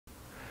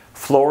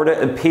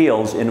Florida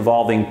appeals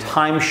involving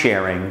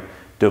time-sharing,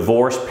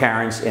 divorced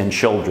parents and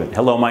children.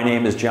 Hello, my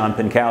name is John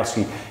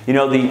P.L.C. You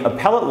know, the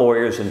appellate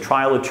lawyers and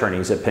trial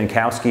attorneys at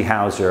P.L.C.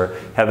 Hauser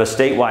have a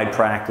statewide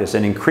practice,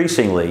 and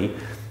increasingly,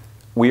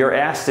 we are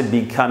asked to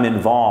become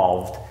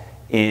involved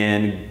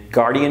in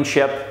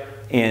guardianship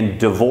and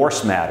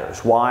divorce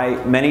matters.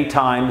 Why? Many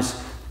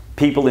times,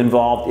 people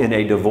involved in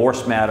a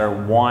divorce matter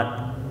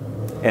want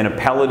an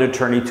appellate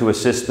attorney to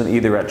assist them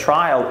either at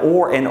trial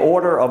or an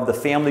order of the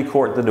family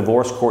court, the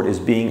divorce court, is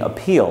being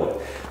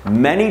appealed.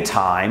 Many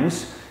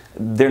times,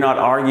 they're not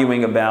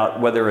arguing about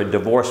whether a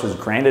divorce was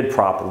granted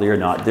properly or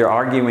not. They're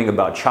arguing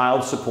about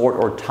child support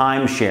or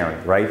time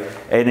sharing, right?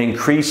 An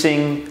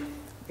increasingly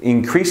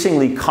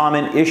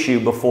common issue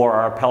before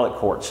our appellate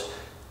courts.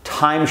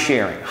 Time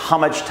sharing. How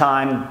much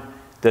time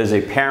does a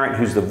parent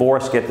who's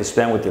divorced get to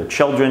spend with their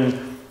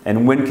children,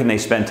 and when can they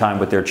spend time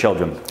with their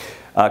children?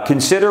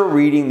 Consider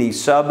reading the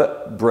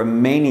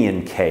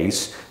Subramanian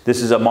case.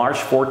 This is a March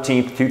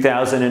 14th,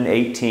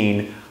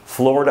 2018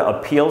 Florida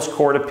Appeals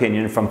Court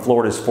opinion from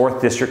Florida's 4th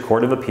District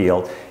Court of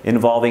Appeal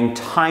involving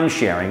time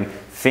sharing,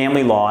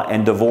 family law,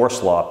 and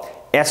divorce law.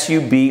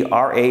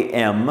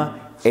 Subramanian.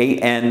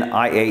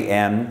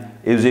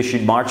 It was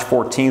issued March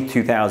 14th,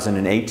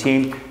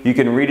 2018. You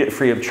can read it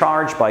free of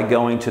charge by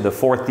going to the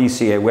 4th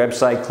DCA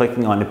website,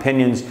 clicking on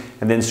opinions,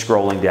 and then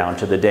scrolling down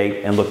to the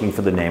date and looking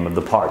for the name of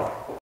the party.